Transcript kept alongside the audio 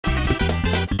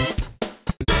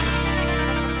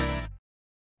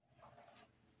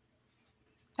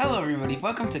Hello everybody,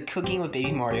 welcome to Cooking with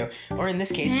Baby Mario, or in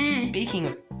this case, Baking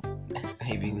with...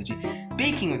 Hey Big Luigi.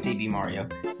 Baking with Baby Mario.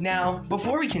 Now,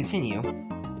 before we continue... I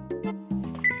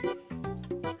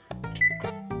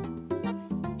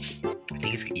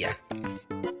think it's... yeah.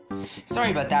 Sorry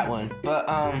about that one, but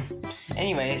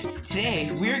anyways,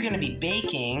 today we're gonna be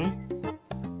baking...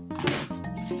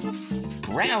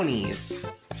 brownies.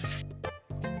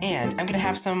 And I'm gonna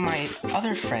have some of my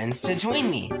other friends to join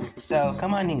me. So,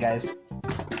 come on in, guys.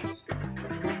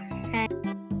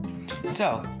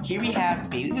 So, here we have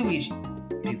Baby Luigi.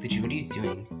 Baby Luigi, what are you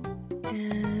doing?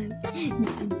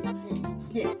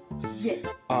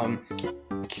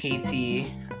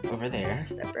 Katie over there.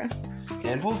 What's up, bro?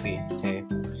 And Wolfie. Okay.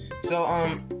 So,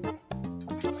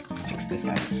 fix this,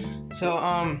 guys. So,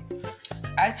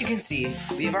 as you can see,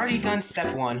 we've already done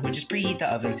step 1, which is preheat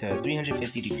the oven to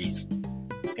 350 degrees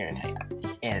Fahrenheit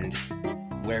and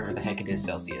wherever the heck it is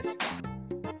Celsius.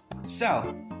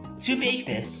 So, to bake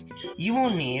this, you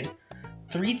will need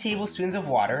 3 tablespoons of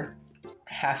water,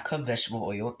 half cup vegetable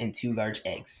oil, and 2 large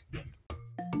eggs.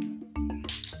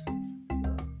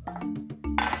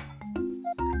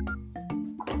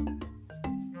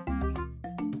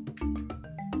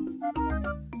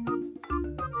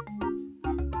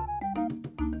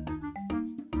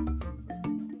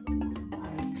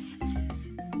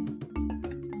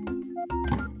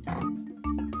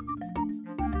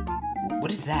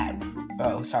 What is that?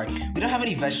 Oh, sorry. We don't have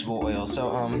any vegetable oil,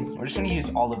 so we're just gonna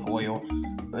use olive oil.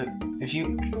 But if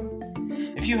you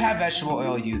have vegetable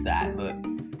oil, use that. But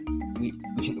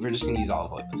we're just gonna use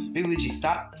olive oil. Big Luigi,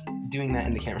 stop doing that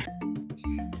in the camera.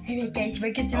 Alright guys,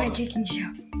 welcome to my cooking show.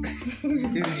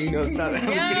 Big Luigi, no, stop. I was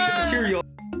getting the material.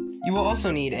 You will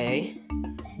also need a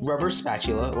rubber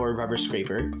spatula or rubber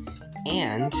scraper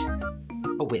and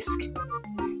a whisk.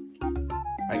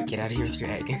 Alright, get out of here with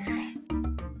your egg.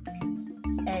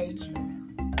 Egg.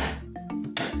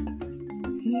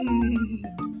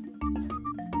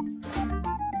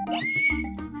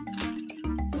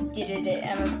 Did it,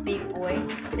 I'm a big boy.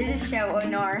 This is show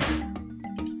honor.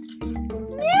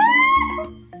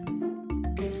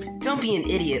 Don't be an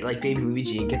idiot like Baby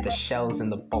Luigi and get the shells in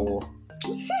the bowl.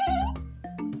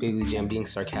 Baby Luigi, I'm being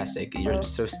sarcastic. You're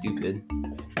so stupid.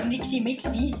 Mixy,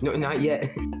 mixy. No, not yet.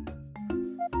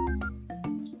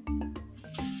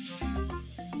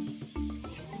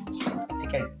 I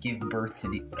think I'd give birth to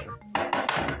the...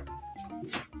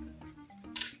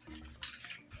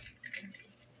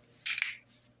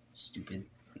 Stupid.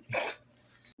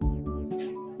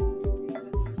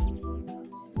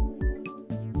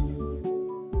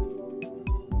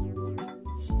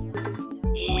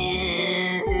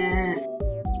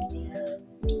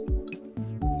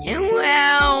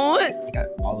 Wow! I got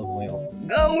olive oil.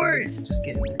 Go worse. Just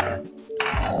get in there.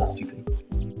 Oh, stupid.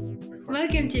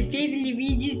 Welcome to Baby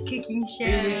Luigi's cooking show.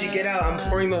 Baby Luigi, get out. I'm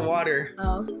pouring the water.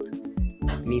 Oh.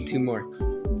 I need 2 more.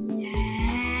 Yeah.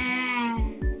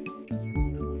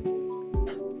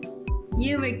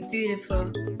 You look beautiful.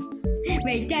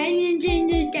 Wait, diamonds in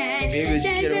the sky. Baby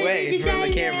Luigi, get away from the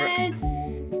camera.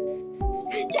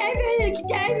 Diamond, look,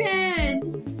 diamond.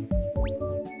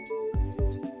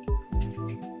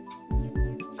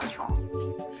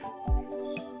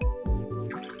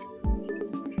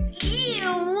 Ew,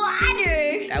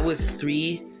 water. That was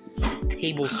 3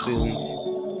 tablespoons.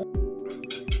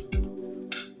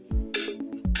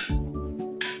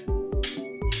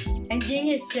 I'm doing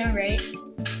it so right.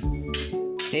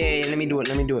 Hey, let me do it.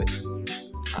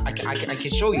 I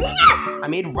can show you. I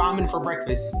made ramen for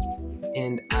breakfast,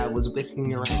 and I was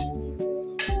whisking around.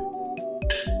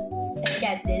 I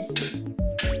got this.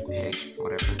 Hey,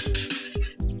 whatever.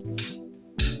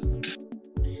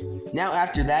 Now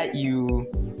after that, you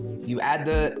add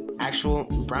the actual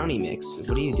brownie mix.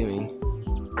 What are you doing?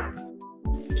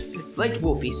 Like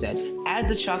Wolfie said, add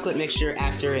the chocolate mixture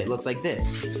after it looks like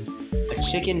this. A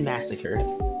chicken massacre.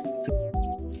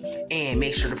 And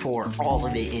make sure to pour all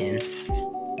of it in.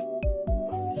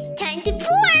 Time to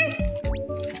pour!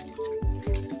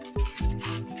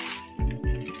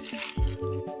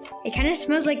 It kind of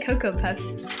smells like Cocoa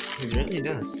Puffs. It really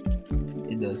does.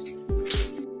 It does.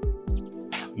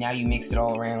 Now you mix it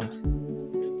all around.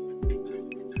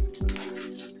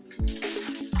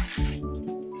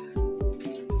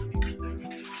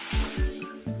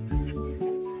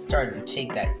 Started to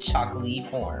take that chocolatey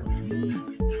form.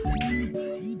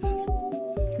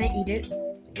 Can I eat it?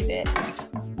 Look at that.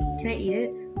 Can I eat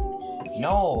it?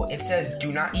 No, it says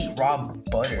do not eat raw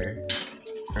butter.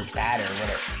 Or batter,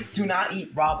 whatever. Do not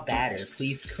eat raw batter.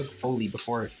 Please cook fully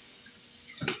before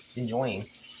enjoying.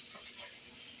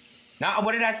 Now,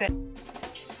 what did I say?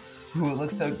 Ooh, it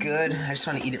looks so good. I just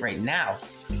want to eat it right now.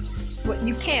 Well,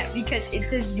 you can't because it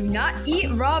says do not eat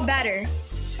raw batter.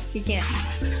 So you can't.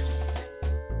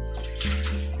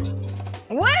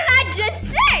 What did I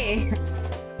just say?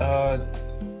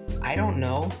 I don't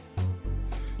know.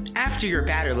 After your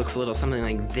batter looks a little something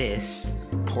like this,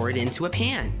 pour it into a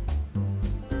pan.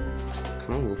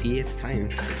 Come on, Wolfie, it's time.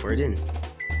 Pour it in.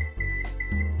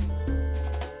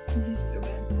 This is so bad.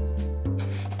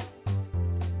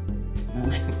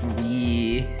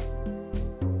 Wee.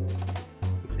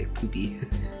 Looks like poopy.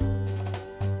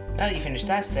 Now that you finished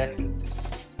that step,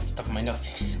 stuff on my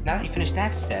nose. Now that you finished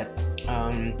that step,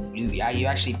 you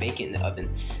actually bake it in the oven.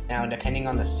 Now, depending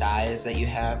on the size that you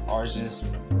have, ours is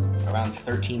around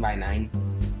 13 by 9,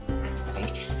 I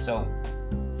think. So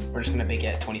we're just gonna bake it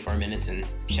at 24 minutes and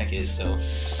check it. So.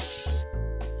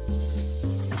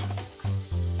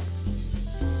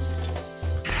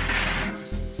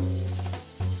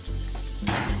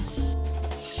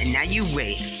 And now you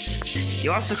wait.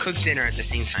 You also cook dinner at the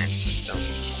same time, so.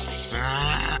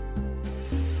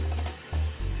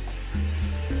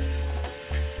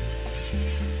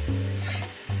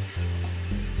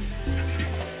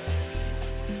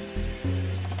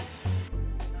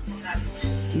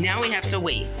 Now we have to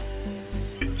wait.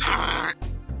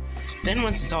 Then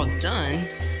once it's all done,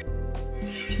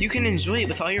 you can enjoy it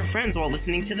with all your friends while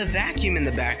listening to the vacuum in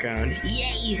the background.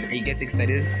 Yay! Are you guys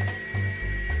excited?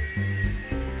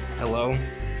 Hello?